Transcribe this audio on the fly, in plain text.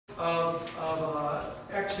of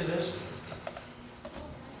Exodus.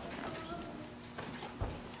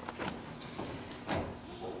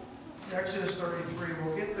 Exodus 33.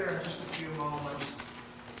 We'll get there in just a few moments.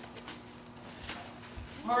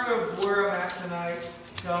 Part of where I'm at tonight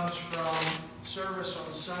comes from service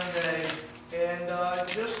on Sunday, and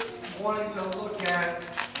just wanting to look at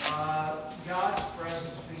God's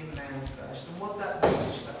presence being manifest and what that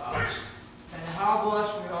means to us, and how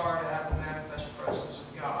blessed we are to have the manifest presence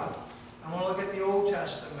of God. I want to look at the Old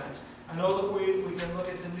Testament. I know that we can look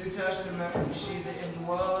at the New Testament. We see the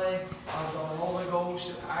indwelling of the Holy Ghost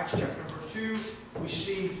in Acts chapter number 2. We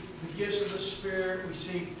see the gifts of the Spirit. We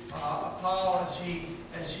see Paul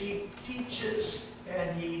as he teaches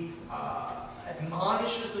and he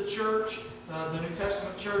admonishes the church, the New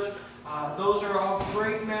Testament church. Those are all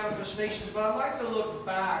great manifestations. But I'd like to look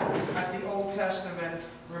back at the Old Testament.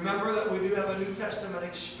 Remember that we do have a New Testament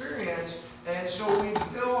experience, and so we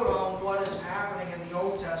build on what is happening in the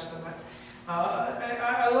Old Testament.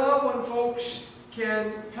 I love when folks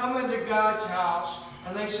can come into God's house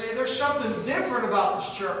and they say, there's something different about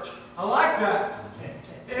this church. I like that.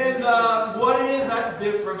 And what is that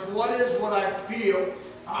difference? What is what I feel?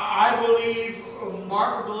 I believe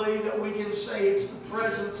remarkably that we can say it's the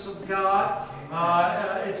presence of God.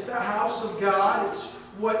 It's the house of God. It's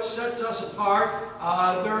what sets us apart.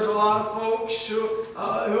 There's a lot of folks who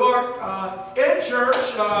are in church,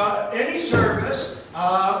 any service.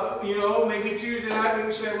 Maybe Tuesday night we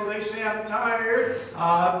can say, well, they say I'm tired.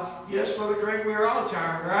 Yes, Brother Craig, we are all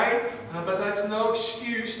tired, right? But that's no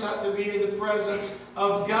excuse not to be in the presence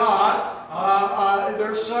of God.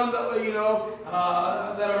 There's some that,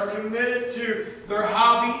 that are committed to their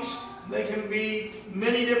hobbies. They can be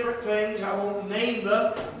many different things. I won't name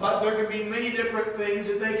them, but there can be many different things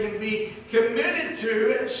that they can be committed to.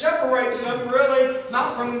 It separates them really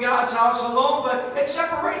not from God's house alone, but it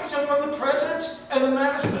separates them from the presence and the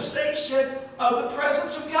manifestation of the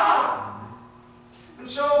presence of God. And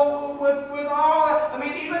so with all that,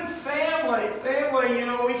 even family,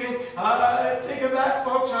 we can think of that,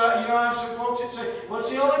 folks. I have some folks that say, well, it's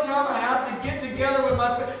the only time I have to get together with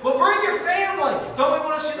my family. Well, bring your family. Don't we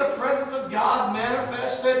want to see the presence of God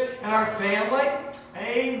manifested in our family?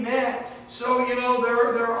 Amen. So,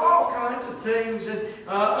 there are all kinds of things. And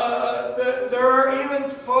there are even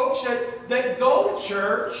folks that go to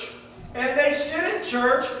church, and they sit in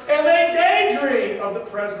church, and they daydream of the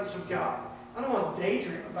presence of God. I don't want to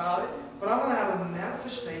daydream about it, but I want to have a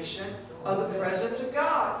manifestation of the presence of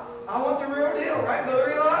God. I want the real deal, right,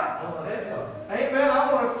 Brother Eli? Amen.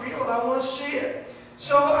 I want to feel it. I want to see it.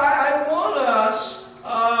 So I want us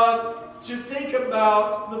to think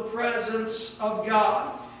about the presence of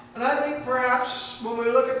God. And I think perhaps when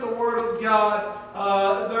we look at the Word of God,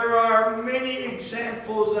 there are many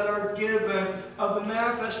examples that are given of the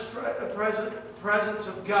manifest presence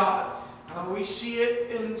of God. We see it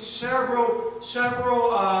in several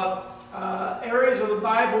areas of the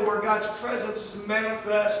Bible where God's presence is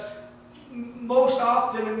manifest most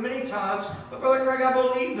often and many times. But Brother Craig, I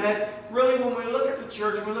believe that really when we look at the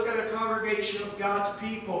church, when we look at a congregation of God's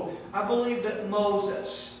people, I believe that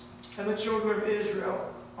Moses and the children of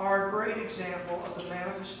Israel are a great example of the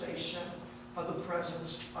manifestation of the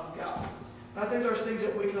presence of God. And I think there's things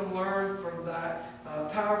that we can learn from that,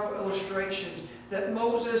 powerful illustrations that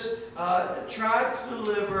Moses tried to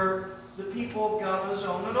deliver the people of God on his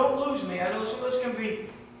own. Now don't lose me. I know some of this can be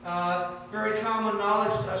very common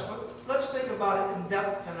knowledge to us, but let's think about it in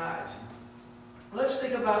depth tonight. Let's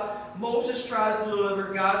think about Moses tries to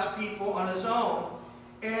deliver God's people on his own,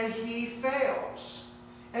 and he fails.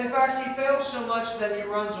 In fact, he fails so much that he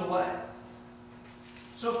runs away.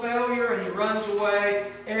 So failure, and he runs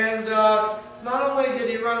away, and not only did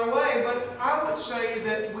he run away, but I would say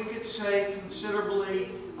that we could say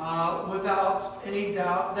considerably, without any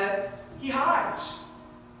doubt, that he hides.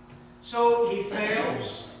 So he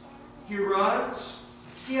fails, he runs,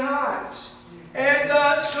 he hides. And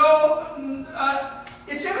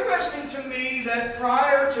it's interesting to me that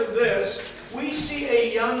prior to this, we see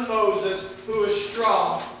a young Moses who is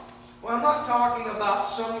strong. Well, I'm not talking about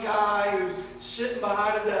some guy who's sitting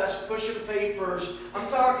behind a desk pushing papers. I'm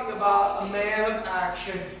talking about a man of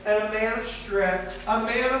action and a man of strength, a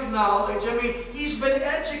man of knowledge. He's been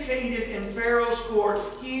educated in Pharaoh's court.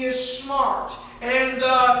 He is smart. And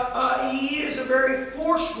he is a very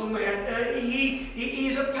forceful man.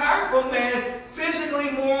 He's a powerful man, physically,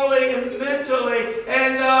 morally, and mentally.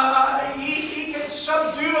 And he can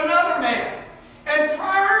subdue another man. And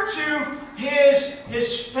prior to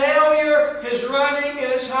his failure, his running,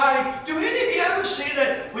 and his hiding, do any of you ever see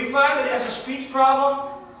that we find that he has a speech problem?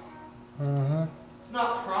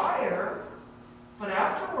 Not prior, But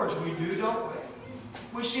afterwards we do, don't we?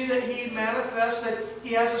 We see that he manifests that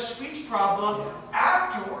he has a speech problem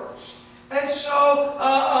afterwards. And so,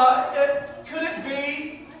 could it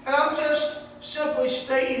be, and I'm just simply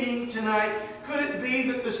stating tonight, could it be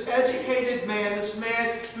that this educated man, this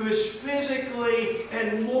man who is physically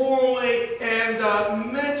and morally and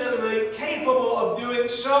mentally capable of doing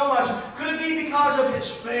so much, could it be because of his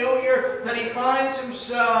failure that he finds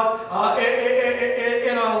himself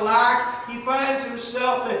in a lack? He finds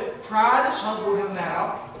himself that pride has humbled him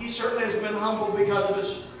now. He certainly has been humbled because of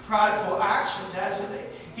his prideful actions, hasn't he?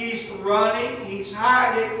 He's running, he's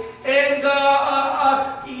hiding, and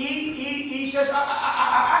he says,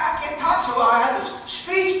 I can't talk so well. I have this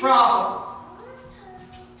speech problem.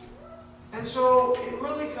 And so it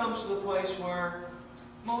really comes to the place where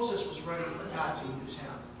Moses was ready for God to use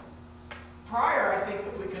him. Prior, I think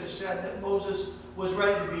that we could have said that Moses was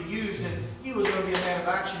ready to be used and he was going to be a man of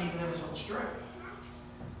action even in his own strength.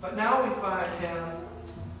 But now we find him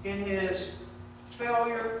in his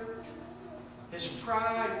failure, his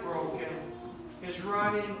pride broken, his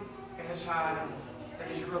running, and his hiding, that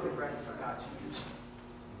he's really ready for God to use him.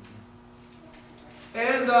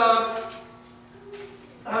 And I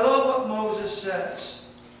love what Moses says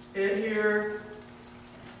here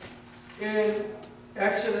in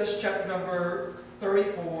Exodus chapter number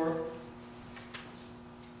 34.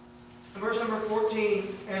 Verse number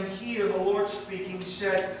 14, and he, the Lord speaking,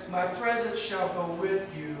 said, my presence shall go with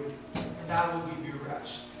you, and I will give you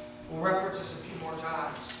rest. We'll reference this a few more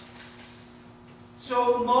times.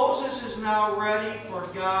 So Moses is now ready for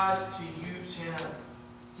God to use him.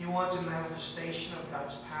 He wants a manifestation of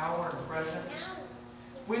God's power and presence.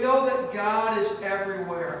 We know that God is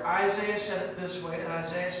everywhere. Isaiah said it this way in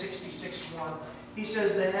Isaiah 66:1. He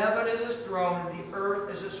says, the heaven is his throne and the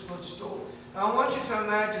earth is his footstool. Now I want you to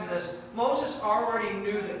imagine this. Moses already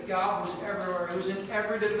knew that God was everywhere. He was in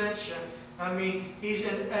every dimension. I mean, he's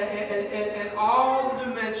in all the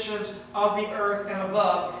dimensions of the earth and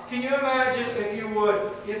above. Can you imagine, if you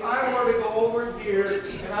would, if I were to go over here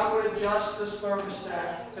and I would adjust this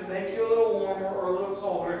thermostat to make you a little warmer or a little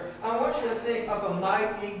colder, I want you to think of a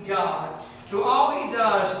mighty God who all he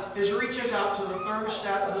does is reaches out to the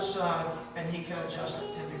thermostat of the sun and he can adjust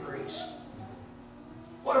it 10 degrees.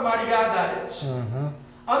 What a mighty God that is.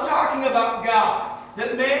 I'm talking about God.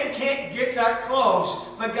 That man can't get that close,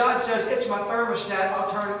 but God says, it's my thermostat, I'll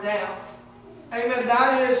turn it down. Amen.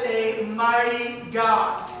 That is a mighty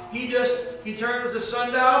God. He turns the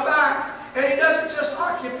sundial back, and he doesn't just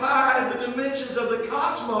occupy the dimensions of the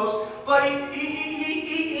cosmos, but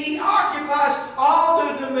he occupies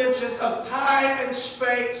all the dimensions of time and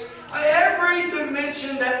space. Every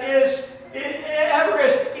dimension that ever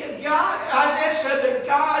is. Isaiah said that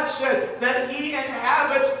God said that he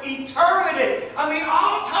inhabits eternity. I mean,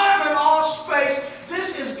 all time and all space.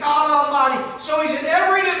 This is God Almighty. So he's in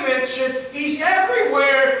every dimension. He's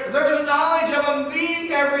everywhere. There's a knowledge of him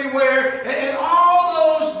being everywhere in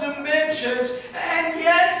all those dimensions. And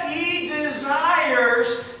yet he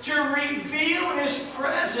desires to reveal his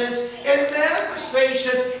presence in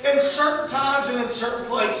manifestations in certain times and in certain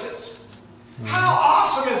places. How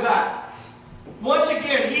awesome is that? Once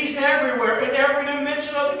again, he's everywhere, in every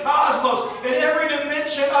dimension of the cosmos, in every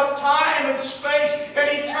dimension of time and space and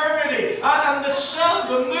eternity. And the sun,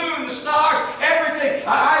 the moon, the stars, everything.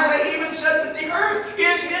 Isaiah even said that the earth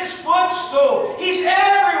is his footstool. He's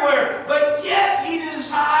everywhere, but yet he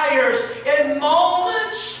desires in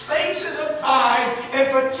moments, spaces of time, in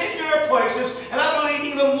particular places, and I believe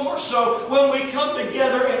even more so when we come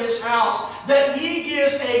together in his house, that he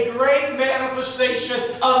gives a great manifestation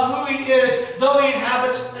of who he is, though he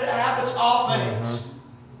inhabits all things.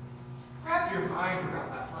 Wrap your mind around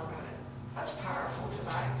that for a minute. That's powerful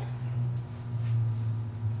tonight.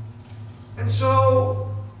 And so,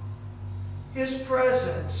 his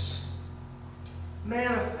presence,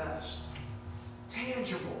 manifest,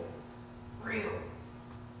 tangible, real.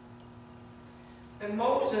 And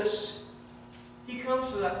Moses, he comes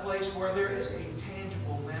to that place where there is a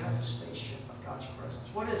tangible manifestation of God's presence.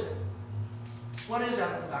 What is it? What is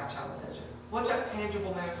that in the backside of the desert? What's that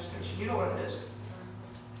tangible manifestation? You know what it is.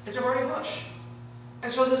 It's a burning bush.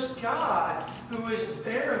 And so this God who is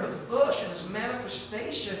there in the bush and his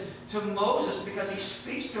manifestation to Moses, because he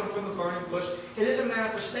speaks to him from the burning bush, it is a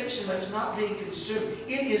manifestation that's not being consumed.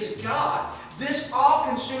 It is God. This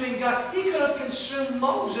all-consuming God. He could have consumed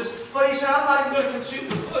Moses, but he said, I'm not even going to consume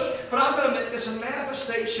the bush, but I'm going to make this a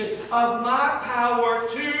manifestation of my power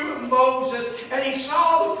to Moses. And he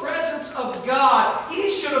saw the presence of God.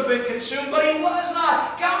 He should have been consumed, but he was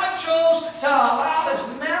not. God chose to allow this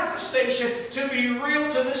manifestation to be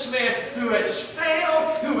real to this man who has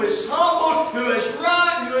failed, who is humbled, who has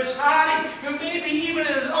run, who is hiding, who maybe even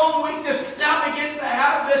in his own weakness now begins to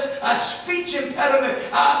have this speech impediment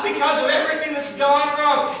because of everything that's gone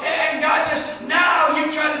wrong. And God says, now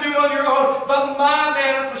you try to do it on your own, but my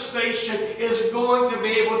manifestation is going to be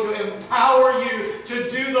able to empower you to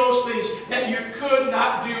do those things that you could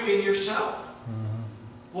not do in yourself.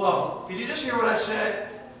 Whoa, did you just hear what I said?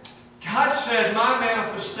 God said, my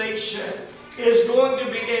manifestation is going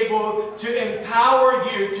to be able to empower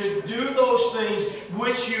you to do those things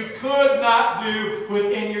which you could not do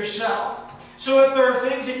within yourself. So if there are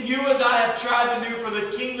things that you and I have tried to do for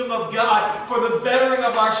the kingdom of God, for the bettering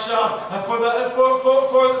of ourselves, for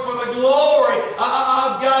the glory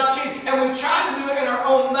of God's kingdom, and we try to do it in our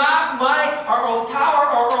own might, our own power,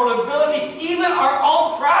 our own ability, even our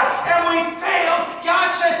own pride, and we fail,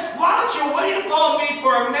 God said, why don't you wait upon me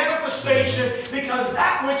for a manifestation, because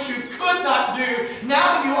that which you could not do,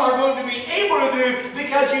 now you are going to be able to do,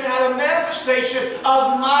 because you've had a manifestation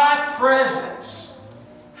of my presence.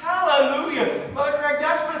 Hallelujah. Brother Craig,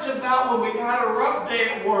 that's what it's about when we've had a rough day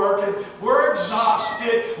at work and we're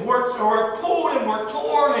exhausted, we're pulled and we're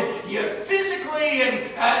torn, and you physically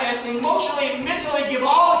and emotionally and mentally give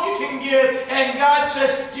all you can give, and God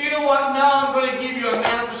says, do you know what? Now I'm going to give you a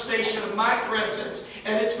manifestation of my presence,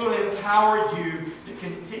 and it's going to empower you to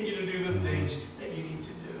continue to do the things that you need to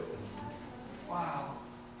do. Wow.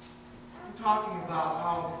 I'm talking about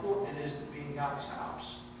how important it is to be in God's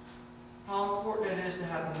house. How important it is to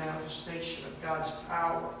have a manifestation of God's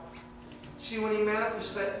power. See, when He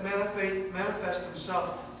manifests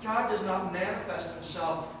Himself, God does not manifest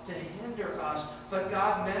Himself to hinder us, but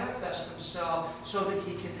God manifests Himself so that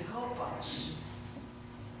He can help us.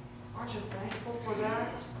 Aren't you thankful for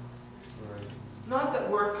that? Right. Not that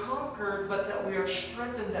we're conquered, but that we are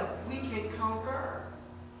strengthened, that we can conquer.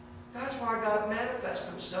 That's why God manifests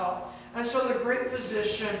Himself. And so the great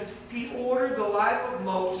physician, he ordered the life of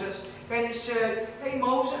Moses, and he said, hey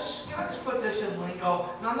Moses, can I just put this in lingo?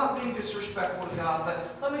 And I'm not being disrespectful to God,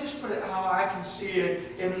 but let me just put it how I can see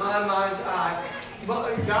it in my mind's eye.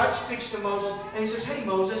 God speaks to Moses, and He says, hey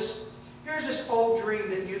Moses, here's this old dream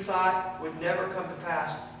that you thought would never come to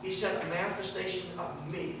pass. He said, a manifestation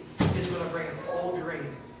of me is going to bring an old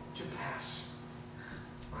dream to pass.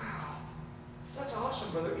 Wow. That's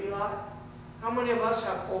awesome, Brother Eli. How many of us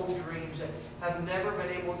have old dreams that have never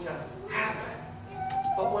been able to happen?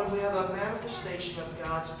 But when we have a manifestation of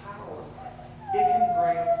God's power, it can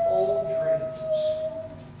bring old dreams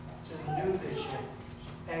to new vision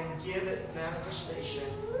and give it manifestation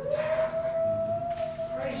to happen.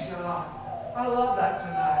 Praise God. I love that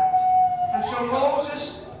tonight. And so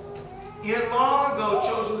Moses, he had long ago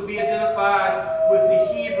chosen to be identified with the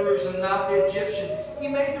Hebrews and not the Egyptians. He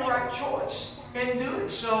made the right choice. In doing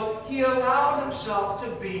so, he allowed himself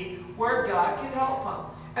to be where God could help him.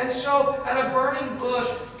 And so, at a burning bush,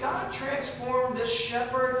 God transformed this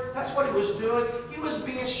shepherd. That's what He was doing. He was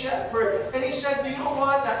being a shepherd. And He said, do you know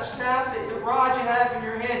what? That staff, the rod you have in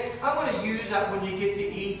your hand, I'm going to use that when you get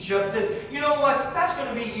to Egypt. And you know what? That's going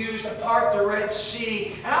to be used to part the Red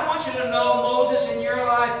Sea. And I want you to know, Moses, in your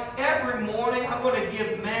life, every morning I'm going to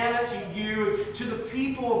give manna to you, to the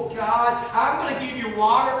people of God. I'm going to give you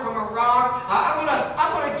water from a rock.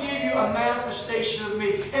 I'm going to give you a manifestation of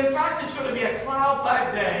me. In fact, it's going to be a cloud by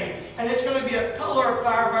day, and it's going to be a pillar of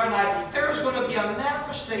fire by night. There is going to be a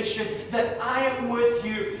manifestation that I am with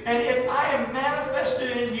you. And if I am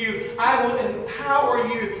manifested in you, I will empower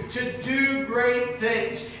you to do great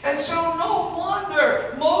things. And so no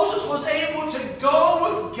wonder Moses was able to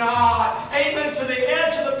go with God, amen, to the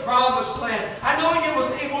edge of the promised land. I know he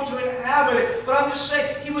wasn't able to inhabit it, but I'm just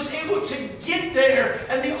saying he was able to get there.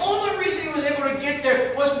 And the only reason he was able to get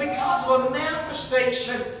there was because of a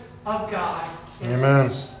manifestation of God.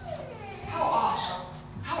 Amen. How awesome.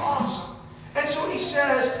 How awesome. And so he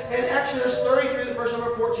says in Exodus 33, verse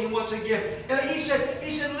number 14, once again, and he said,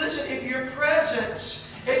 listen, if your presence,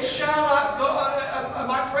 it shall not go,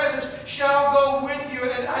 my presence shall go with you,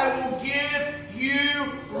 and I will give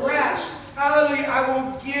you rest. Hallelujah, I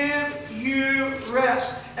will give you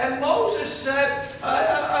rest. And Moses said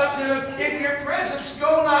if your presence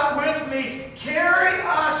go not with me, carry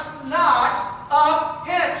us not up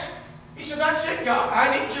hence. He said, that's it, God.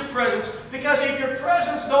 I need your presence, because if your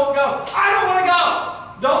presence don't go, I don't want to go.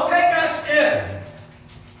 Don't take us in.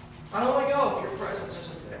 I don't want to go if your presence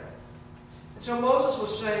isn't there. And so Moses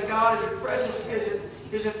was saying, God, if your presence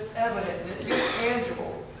isn't evident and isn't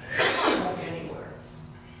tangible, I'm not going anywhere.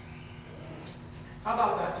 How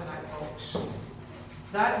about that tonight, folks?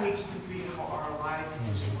 That needs to be how our life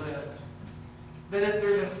is lived. That if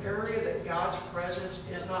there's an area that God's presence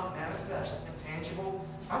is not manifest and tangible,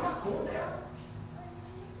 I'm not going there.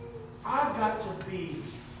 I've got to be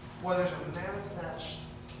where there's a manifest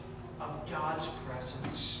of God's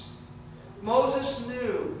presence. Moses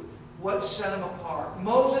knew what set him apart.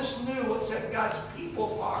 Moses knew what set God's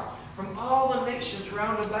people apart from all the nations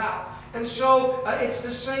round about. And so it's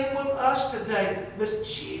the same with us today. The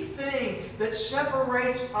chief thing that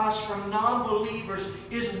separates us from non-believers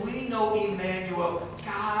is we know Emmanuel,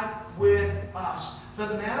 God with us. The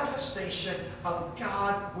manifestation of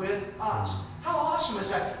God with us. How awesome is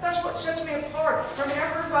that? That's what sets me apart from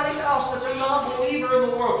everybody else that's a non-believer in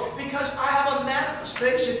the world. Because I have a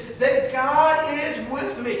manifestation that God is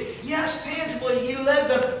with me. Yes, tangibly, He led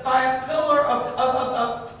them by a pillar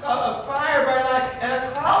of fire by night and a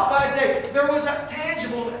cloud by day. There was that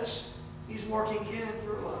tangibleness. He's working in and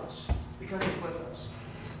through us because He's with us.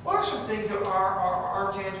 What are some things that are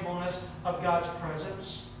our tangibleness of God's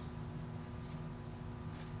presence?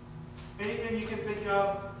 Anything you can think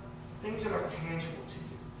of, things that are tangible to you.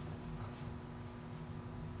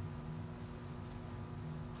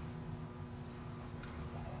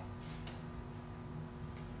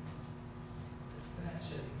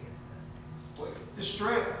 The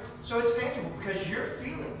strength. So it's tangible because you're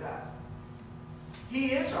feeling that.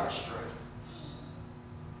 He is our strength.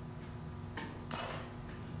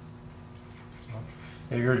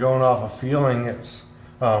 If you're going off a feeling, it's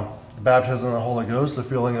the baptism of the Holy Ghost, the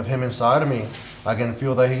feeling of Him inside of me. I can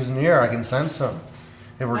feel that He's near. I can sense Him.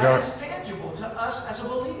 If we're that is tangible to us as a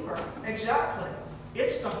believer. Exactly.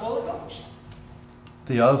 It's the Holy Ghost.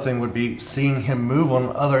 The other thing would be seeing Him move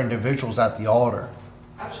on other individuals at the altar.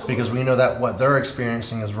 Absolutely. Because we know that what they're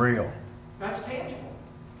experiencing is real. That's tangible.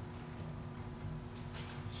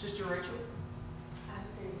 Sister Rachel?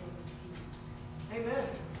 Amen.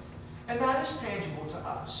 And that is tangible to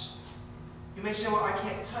us. You may say, well, I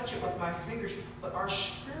can't touch it with my fingers, but our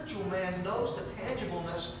spiritual man knows the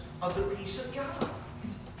tangibleness of the peace of God.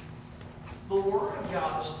 The Word of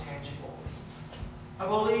God is tangible. I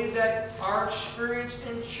believe that our experience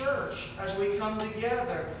in church as we come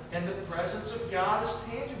together and the presence of God is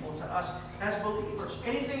tangible to us as believers.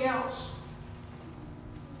 Anything else?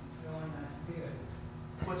 Feeling that Spirit.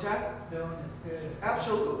 What's that? Feeling the Spirit.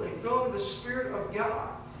 Absolutely. Feeling the Spirit of God.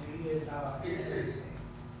 He is our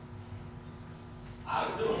I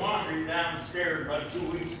was doing laundry downstairs about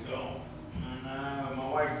 2 weeks ago, and my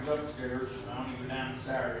wife was upstairs, and I only go down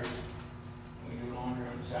Saturdays. We do laundry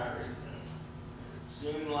on Saturdays, and it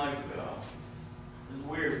seemed like, it was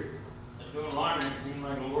weird. I was doing laundry, and it seemed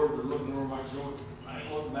like the Lord was looking over my shoulder. I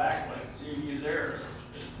looked back, like, see if He's there.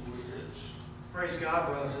 Praise God,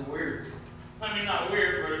 brother. It's weird. I mean, not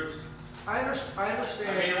weird, but it's... I understand. I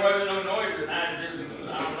mean, there wasn't no noise, and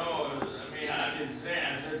I don't know. I mean, I didn't say it.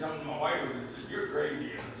 I said something to my wife, and I said, "You're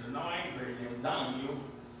crazy." And I said, "No, I ain't crazy. I'm telling you."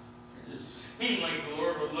 It just seemed like the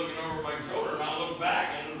Lord was looking over my shoulder, and I looked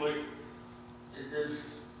back, and it was like, it was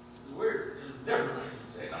weird. It was different, I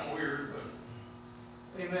should say. Not weird, but...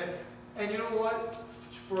 Amen. And you know what?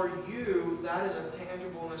 For you, that is a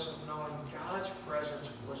tangibleness of knowing God's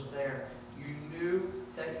presence was there. You knew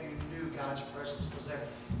that you knew God's presence was there.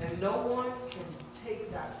 And no one can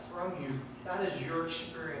take that from you. That is your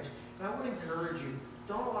experience. And I would encourage you,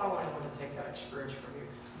 don't allow anyone to take that experience from you.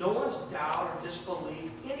 No one's doubt or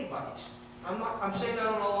disbelief, anybody's. I'm saying that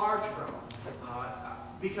on a large realm.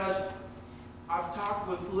 Because I've talked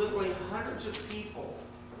with literally hundreds of people.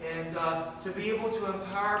 And to be able to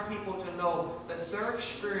empower people to know that their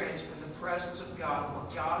experience in the presence of God,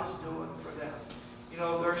 what God is doing for them. You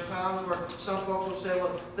know, there's times where some folks will say,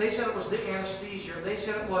 well, they said it was the anesthesia, or they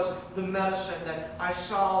said it was the medicine that I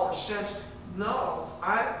saw or sensed. No.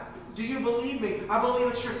 Do you believe me? I believe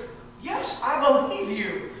it's true. Yes, I believe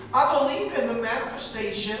you. I believe in the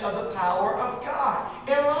manifestation of the power of God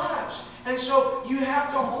in our lives. And so you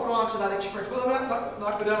have to hold on to that experience. Well, I'm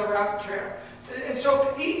not go down a rabbit trail. And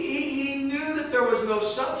so he knew that there was no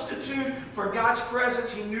substitute for God's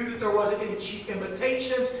presence. He knew that there wasn't any cheap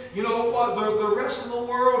imitations. You know, the rest of the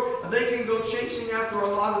world, they can go chasing after a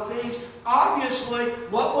lot of things. Obviously,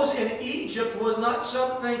 what was in Egypt was not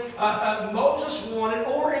something Moses wanted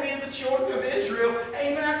or any of the children of Israel,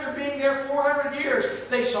 even after being there 400 years.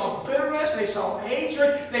 They saw bitterness, they saw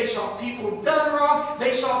hatred, they saw people done wrong,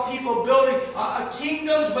 they saw people building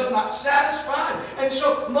kingdoms but not satisfied. And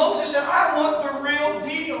so Moses said, I want the real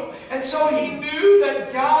deal. And so he knew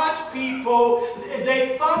that God's people,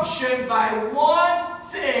 they function by one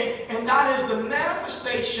thing, and that is the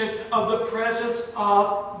manifestation of the presence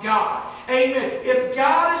of God. Amen. If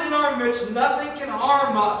God is in our midst, nothing can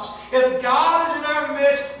harm us. If God is in our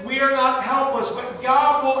midst, we are not helpless, but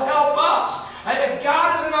God will help us. If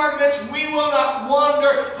God is in our midst, we will not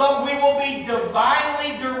wander, but we will be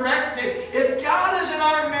divinely directed. If God is in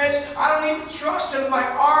our midst, I don't need to trust in my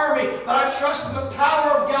army, but I trust in the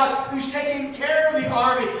power of God who's taking care of the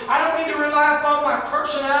army. I don't need to rely upon my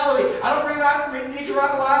personality. I don't need to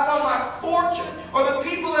rely upon my fortune or the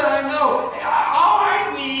people that I know. All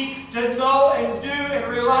I need to know and do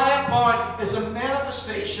and rely upon is a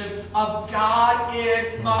manifestation of God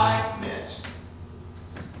in my midst.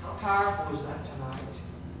 How powerful is that tonight?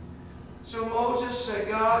 So Moses said,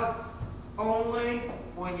 God, only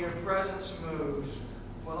when your presence moves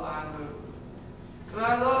will I move. And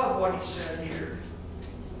I love what he said here.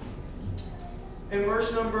 In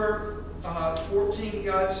verse number 14,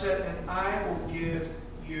 God said, and I will give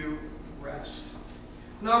you rest.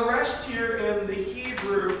 Now, rest here in the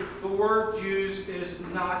Hebrew, the word used is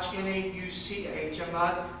nach, N-A-U-C-H. I'm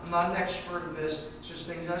not an expert in this. It's just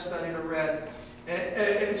things I studied or read.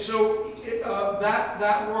 And so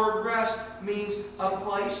that word rest means a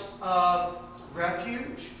place of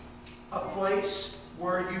refuge, a place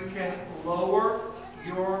where you can lower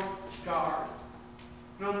your guard.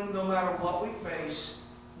 No matter what we face,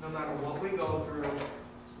 no matter what we go through,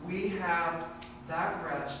 we have that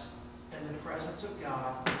rest in the presence of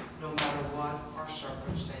God, no matter what our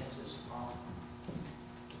circumstances are.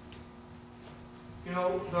 You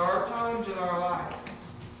know, there are times in our life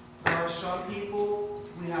there are some people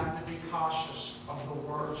we have to be cautious of the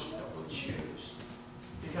words that we choose,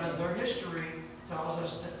 because their history tells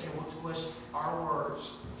us that they will twist our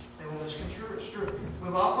words. They will misconstrue it.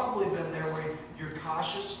 We've all probably been there where you're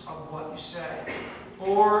cautious of what you say,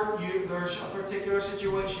 or there's a particular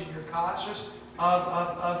situation you're cautious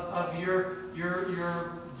of your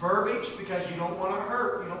verbiage because you don't want to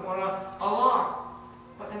hurt, you don't want to alarm.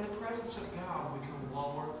 But in the presence of God, we can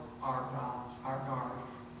lower our guard.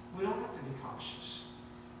 We don't have to be cautious.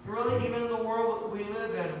 Really, even in the world that we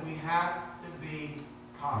live in, we have to be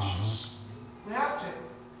cautious. We have to.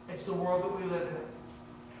 It's the world that we live in.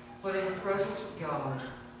 But in the presence of God,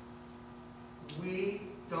 we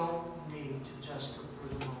don't need to just go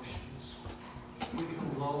through the motions. We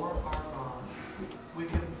can lower our guard. We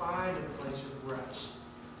can find a place of rest.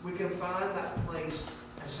 We can find that place,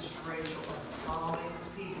 as Sister Rachel, of calming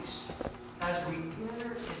peace as we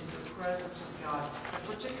enter into the presence of God, and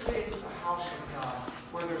particularly into the house of God,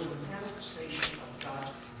 where there's a manifestation of God's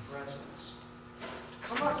presence.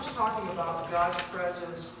 I'm not just talking about God's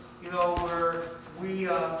presence, where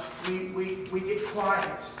we get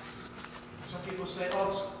quiet. Some people say, oh,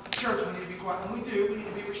 it's church, we need to be quiet. And we do, we need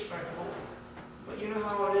to be respectful. But you know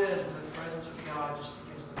how it is when the presence of God just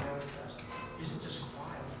begins to manifest. It isn't just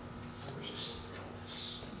quiet. There's a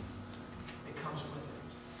stillness that comes with it.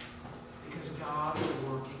 Because God is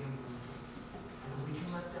working and moving. And we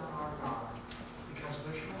can let down our guard because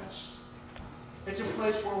there's rest. It's a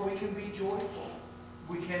place where we can be joyful.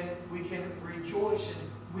 We can rejoice and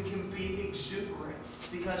we can be exuberant.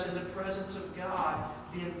 Because in the presence of God,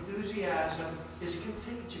 the enthusiasm is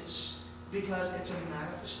contagious. Because it's a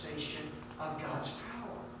manifestation of God's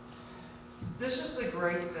power. This is the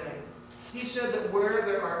great thing. He said that where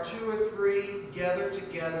there are 2 or 3 gathered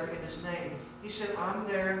together in His name, He said, I'm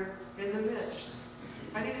there in the midst.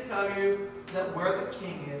 I need to tell you that where the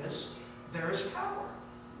King is, there is power.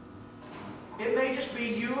 It may just be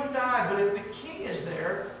you and I, but if the King is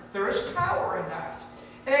there, there is power in that.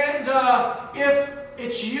 And if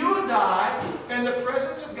it's you and I in the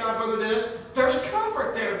presence of God, Brother Dennis, there's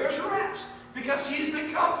comfort there. There's rest because He's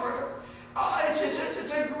the comforter.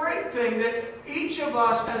 It's a great thing that each of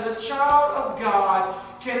us as a child of God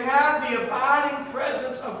can have the abiding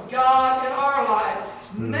presence of God in our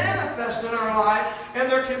life, manifest in our life, and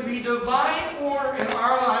there can be divine order in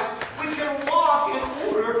our life. We can walk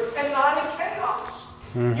in order and not in chaos.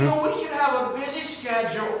 We can have a busy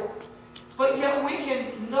schedule, but yet we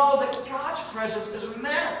can know that God's presence is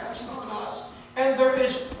manifest on us, and there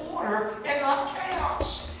is order and not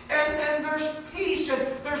chaos. And there's peace, and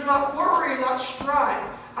there's not worry and not strife.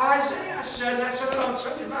 Isaiah said, and I said it on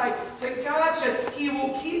Sunday night, that God said He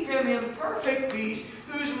will keep him in perfect peace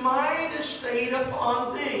whose mind is stayed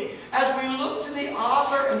upon Thee. As we look to the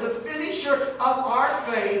author and the finisher of our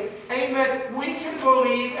faith, amen, we can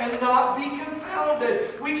believe and not be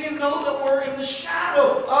confounded. We can know that we're in the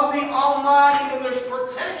shadow of the Almighty, and there's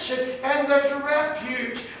protection and there's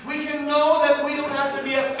refuge. We can know that we don't have to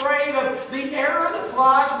be afraid of the arrow that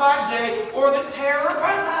flies by day or the terror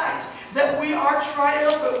by night. That we are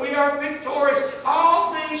triumphant, we are victorious.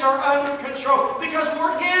 All things are under control because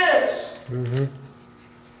we're His.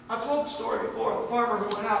 I've told the story before. The farmer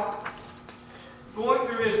who went out going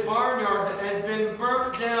through his barnyard that had been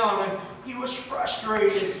burnt down, and He was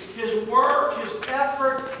frustrated. His work, his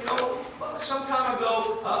effort. Some time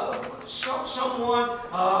ago, someone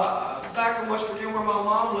back in West Virginia where my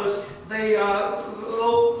mom lives, they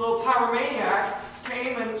little pyromaniac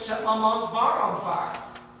came and set my mom's barn on fire,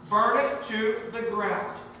 burned it to the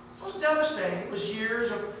ground. It was devastating. It was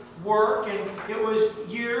years of work, and it was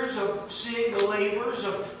years of seeing the labors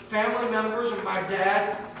of family members and my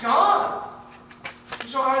dad gone.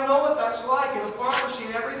 So I know what that's like. And the farmer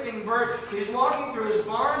seen everything burned. He's walking through his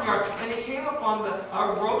barnyard, and he came upon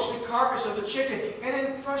the roasted carcass of the chicken. And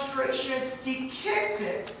in frustration, he kicked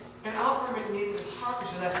it. And out from underneath the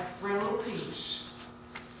carcass of that ran a little piece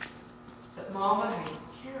that Mama had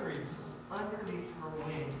carried underneath her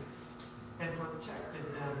wing and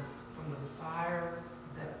protected them from the fire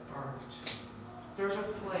that burnt. There's a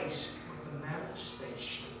place with the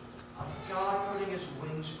manifestation of God putting His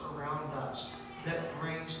wings around us that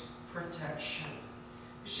brings protection.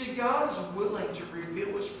 You see, God is willing to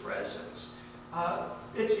reveal His presence.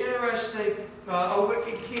 It's interesting, a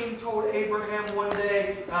wicked king told Abraham one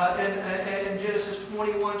day in Genesis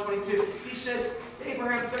 21:22, he said,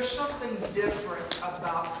 Abraham, there's something different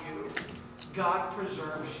about you. God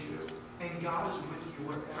preserves you, and God is with you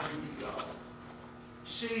wherever you go.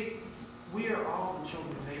 See, we are all the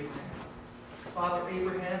children of Abraham. Father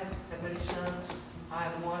Abraham had many sons. I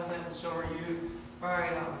am one of them, and so are you.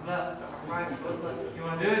 Right arm left, arm right foot left. You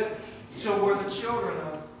want to do it? So we're the children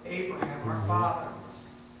of Abraham, our father.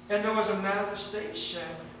 And there was a manifestation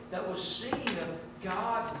that was seen of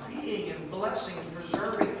God being and blessing and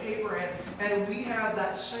preserving Abraham. And we have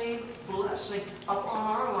that same blessing upon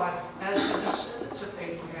our life as the descendants of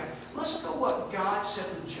Abraham. Listen to what God said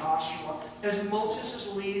to Joshua as Moses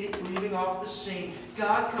is leaving off the scene.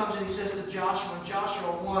 God comes and He says to Joshua in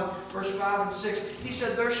Joshua 1, verse 5 and 6, He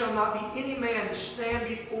said, there shall not be any man to stand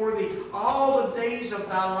before thee all the days of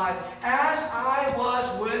thy life, as I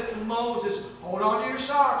was with Moses. Hold on to your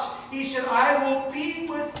socks. He said, I will be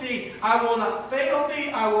with thee. I will not fail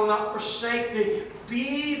thee. I will not forsake thee.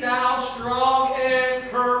 Be thou strong and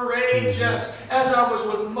courageous. As I was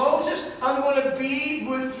with Moses, I'm going to be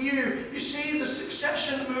with you. You see, the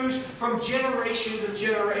succession moves from generation to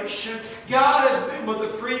generation. God has been with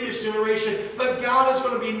the previous generation, but God is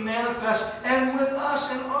going to be manifest and with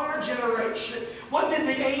us in our generation. What did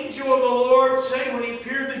the angel of the Lord say when he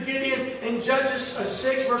appeared to Gideon in Judges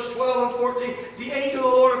 6, verse 12 and 14? The angel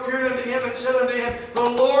of the Lord appeared unto him and said unto him, the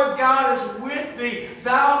Lord God is with thee,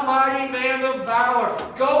 thou mighty man of valor.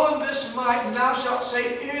 Go in this might, and thou shalt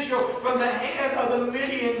save Israel from the hand of the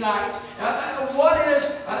Midianites. What is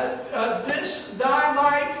this thy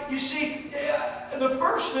might? You see, the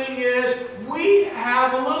first thing is we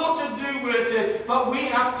have a little to do with it, but we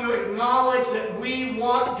have to acknowledge that we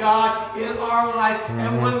want God in our life.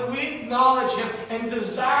 And when we acknowledge Him and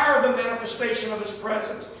desire the manifestation of His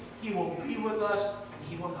presence, He will be with us and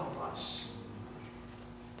He will help us.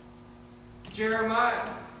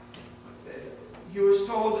 Jeremiah, he was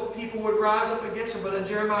told that people would rise up against him, but in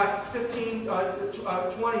Jeremiah 15, 20,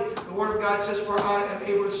 the Word of God says, for I am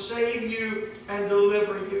able to save you and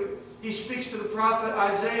deliver you. He speaks to the prophet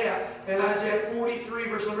Isaiah. In Isaiah 43,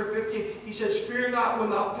 verse number 15, he says, fear not when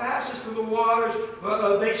thou passest through the waters,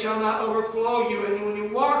 they shall not overflow you. And when you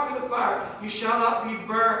walk through the fire, you shall not be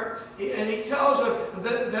burned. And he tells them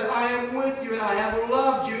that I am with you, and I have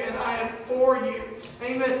loved you, and I am for you.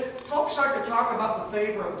 Amen. Folks start to talk about the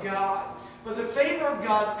favor of God. But the favor of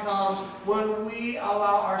God comes when we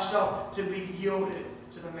allow ourselves to be yielded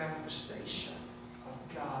to the manifestation of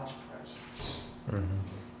God's presence.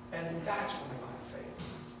 And that's when we find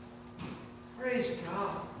favor. Praise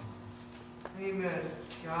God. Amen.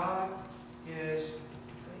 God is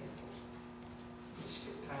faithful. Let's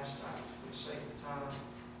get past that for the sake of time.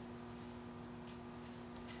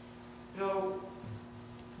 You know,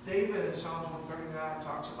 David in Psalms 139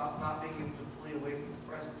 talks about not being able to flee away from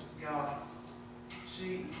the presence of God.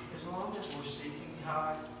 See, as long as we're seeking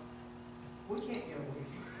God, we can't get away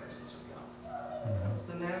from the presence of God.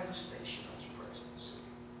 The manifestation of His presence.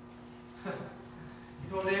 He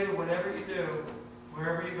told David, whatever you do,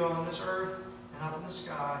 wherever you go on this earth and up in the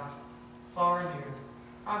sky, far and near,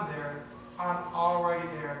 I'm there. I'm already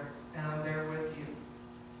there, and I'm there with you.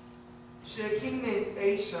 See, a king named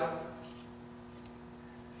Asa,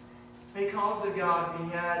 he called to God, and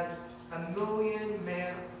he had a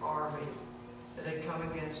 1,000,000-man army that had come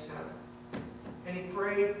against him. And he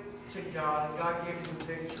prayed to God, and God gave him the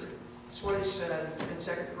victory. That's what he said in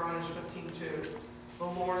 2 Chronicles 15:2. The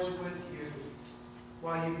Lord is with you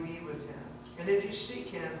while you be with Him. And if you seek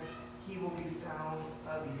Him, He will be found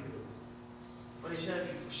of you. But He said if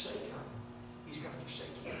you forsake Him, He's going to forsake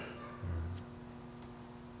you.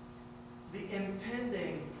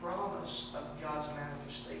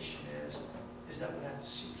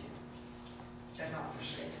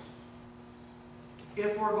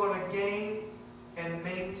 if we're going to gain and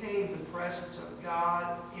maintain the presence of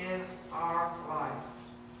God in our life,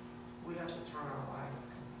 we have to turn our life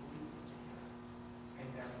completely to Him in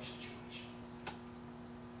every situation.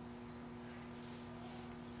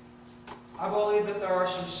 I believe that there are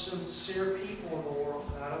some sincere people in the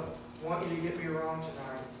world, and I don't want you to get me wrong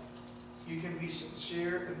tonight. You can be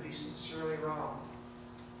sincere and be sincerely wrong.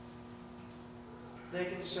 They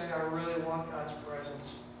can say, I really want God's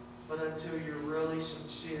presence, but until you're really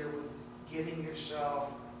sincere with getting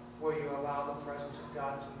yourself where you allow the presence of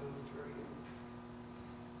God to move through you,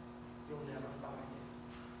 you'll never find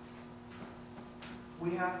it.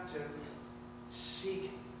 We have to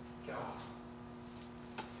seek God.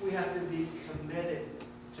 We have to be committed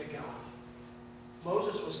to God.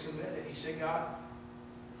 Moses was committed. He said, God,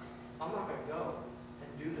 I'm not going to go and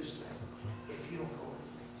do this thing if you don't go with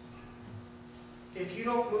me. If you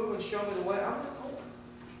don't move and show me the way, I'm not going.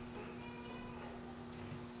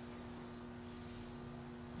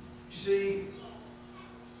 You see,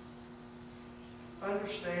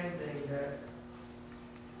 understanding that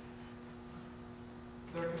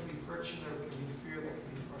there can be friction, there can be fear, there can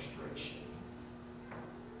be frustration.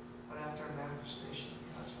 But after a manifestation of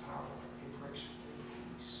God's power, it breaks complete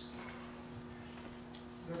peace.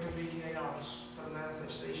 There can be chaos, but a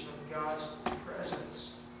manifestation of God's presence,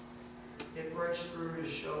 it breaks through to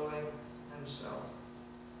showing Himself.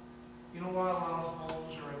 You know why a lot of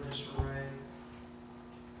homes are in disarray?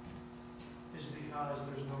 Is because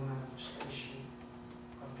there's no manifestation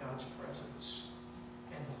of God's presence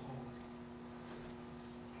in the home.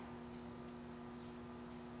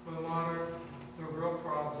 Brother Monner, the real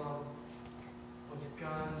problem with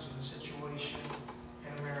guns and the situation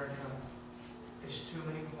in America is too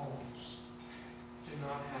many homes do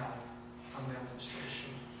not have a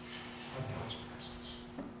manifestation of God's presence.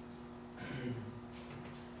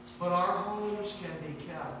 But our homes can be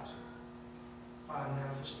kept by a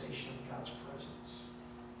manifestation of God's presence.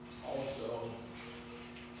 Also,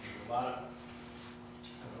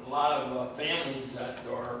 a lot of families that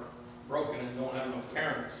are broken and don't have no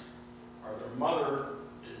parents, or their mother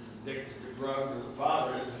is addicted to drugs, or the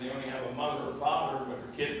father is, and they only have a mother or father, but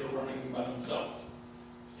their kids are running by themselves,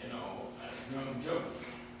 as young children.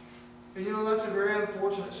 And that's a very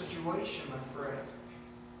unfortunate situation, my friend.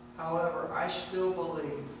 However, I still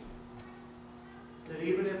believe that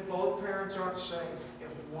even if both parents aren't saved, if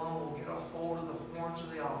one will get a hold of the horns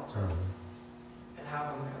of the altar and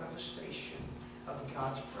have a manifestation of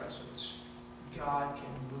God's presence, God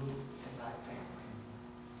can move in that family.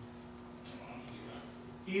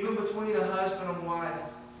 Even between a husband and wife,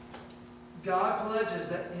 God pledges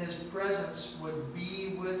that His presence would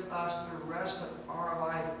be with us the rest of our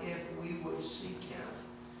life if we would seek Him.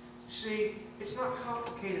 See, it's not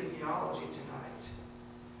complicated theology tonight.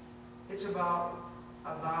 It's about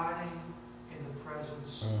abiding in the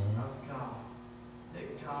presence of God,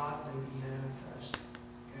 that God may be manifest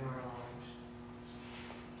in our lives.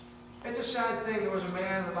 It's a sad thing. There was a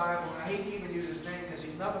man in the Bible, and I hate to even use his name because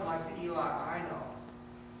he's nothing like the Eli I know.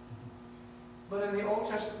 But in the Old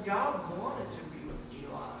Testament, God wanted to be with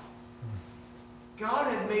Eli. God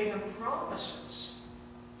had made him promises.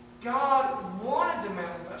 God wanted to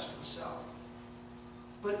manifest Himself.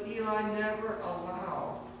 But Eli never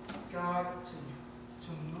allowed God to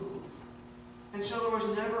move. And so there was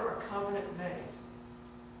never a covenant made.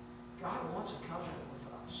 God wants a covenant with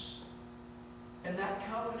us. And that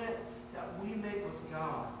covenant that we make with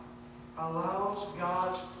God allows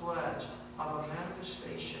God's pledge of a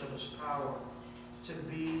manifestation of His power to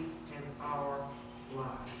be in our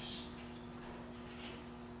lives.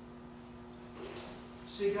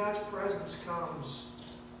 See, God's presence comes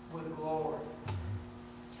with glory.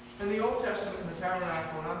 In the Old Testament, in the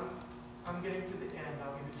tabernacle, and I'm getting to the end,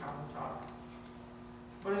 I'll give you time to talk.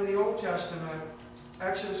 But in the Old Testament,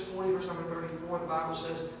 Exodus 40, verse number 34, the Bible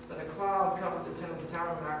says that a cloud covered the tent of the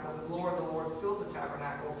tabernacle, and the Lord filled the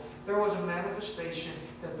tabernacle. There was a manifestation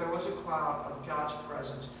that there was a cloud of God's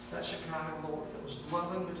presence, that Shekinah glory that was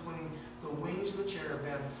dwelling between the wings of the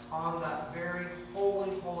cherubim on that very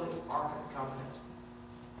holy, holy Ark of the Covenant.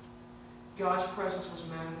 God's presence was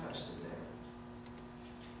manifested there.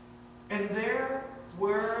 And there,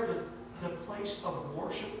 where the place of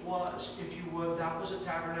worship was, if you would, that was a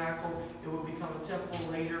tabernacle. It would become a temple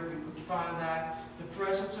later. We would find that the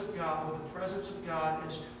presence of God, where the presence of God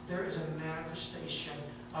is, there is a manifestation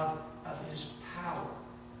of His power.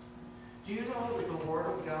 Do you know that the Word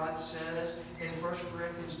of God says in 1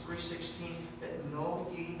 Corinthians 3:16 that know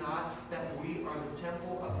ye not that we are the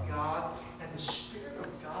temple of God and the Spirit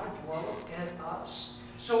of God dwelleth in us?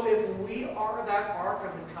 So if we are that Ark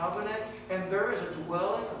of the Covenant, and there is a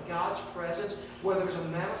dwelling of God's presence, where there's a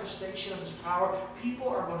manifestation of His power, people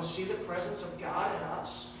are going to see the presence of God in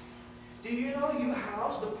us. Do you know you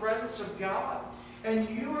house the presence of God? And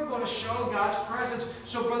you are going to show God's presence.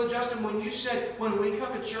 So, Brother Justin, when you said, when we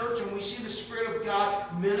come to church and we see the Spirit of God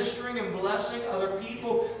ministering and blessing other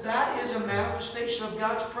people, that is a manifestation of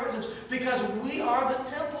God's presence, because we are the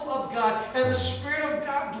temple of God, and the Spirit of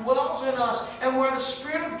God dwells in us. And where the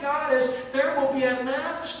Spirit of God is, there will be a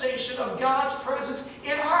manifestation of God's presence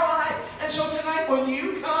in our life. And so tonight, when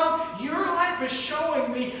you come, your life is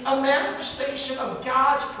showing me a manifestation of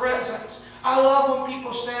God's presence. I love when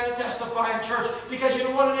people stand and testify in church, because you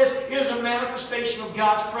know what it is? It is a manifestation of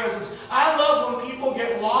God's presence. I love when people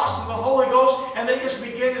get lost in the Holy Ghost and they just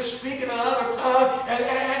begin to speak in another tongue,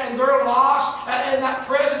 and they're lost in that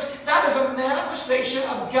presence. That is a manifestation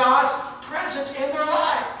of God's presence in their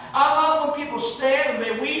life. I love when people stand and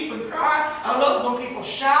they weep and cry. I love when people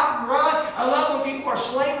shout and run. I love when people are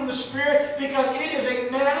slain in the Spirit, because it is a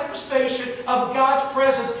manifestation of God's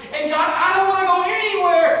presence. And God, I don't want to go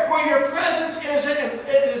anywhere where your presence isn't, and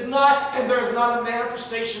it is not, and there is not a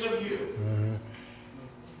manifestation of you.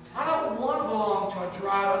 I don't want to belong to a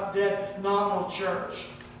dried up, dead, nominal church.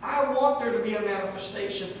 I want there to be a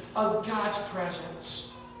manifestation of God's presence.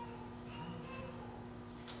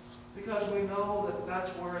 Because we know that that's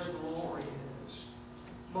where His glory is.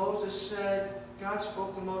 Moses said, God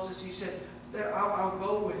spoke to Moses, He said, there, I'll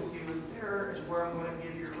go with you, and there is where I'm going to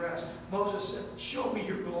give you rest. Moses said, show me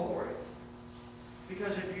your glory.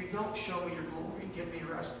 Because if you don't show me your glory and give me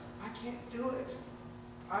rest, I can't do it.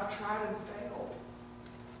 I've tried and failed.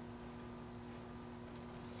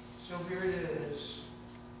 So here it is,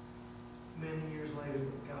 many years later,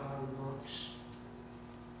 God works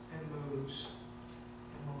and moves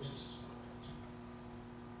in Moses'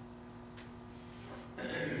 life.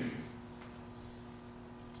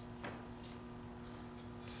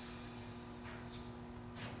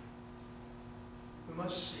 We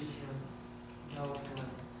must seek Him, know Him,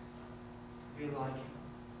 be like Him.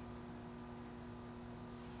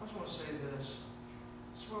 I just want to say this.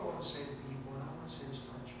 This is what I want to say to people, and I want to say this to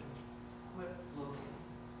our church. Quit looking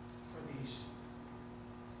for these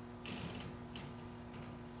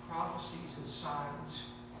prophecies and signs.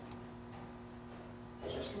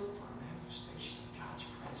 Just look for